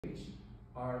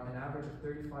are an average of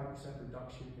 35%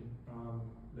 reduction in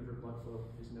liver blood flow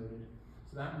is noted.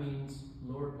 So that means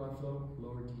lower blood flow,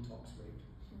 lower detox rate.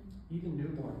 Even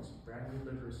newborns, brand new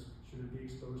livers, should be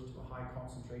exposed to a high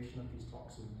concentration of these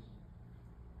toxins.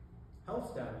 Health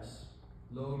status,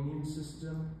 low immune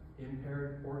system,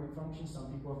 impaired organ function.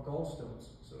 Some people have gallstones,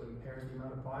 so it impairs the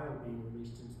amount of bile being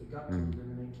released into the gut to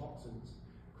eliminate toxins.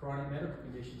 Chronic medical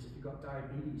conditions, if you've got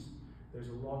diabetes, there's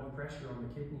a lot of pressure on the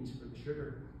kidneys for the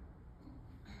sugar.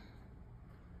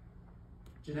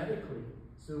 Genetically,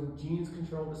 so genes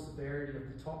control the severity of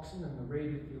the toxin and the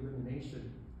rate of the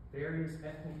elimination. Various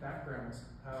ethnic backgrounds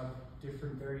have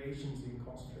different variations in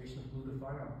concentration of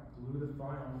glutathione.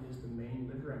 Glutathione is the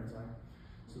main liver enzyme.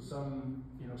 So some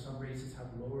races have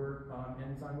lower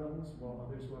enzyme levels, while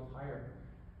others will have higher.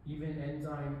 Even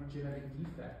enzyme genetic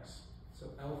defects, so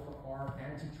alpha-R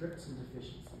antitrypsin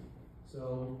deficiency.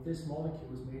 So this molecule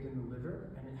is made in the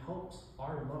liver, and it helps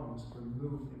our lungs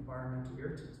remove environmental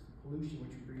irritants, pollution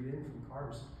which we breathe in from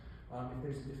cars. If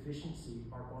there's a deficiency,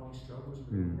 our body struggles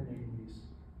with eliminating these.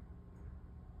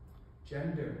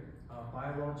 Gender,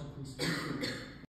 biologically speaking,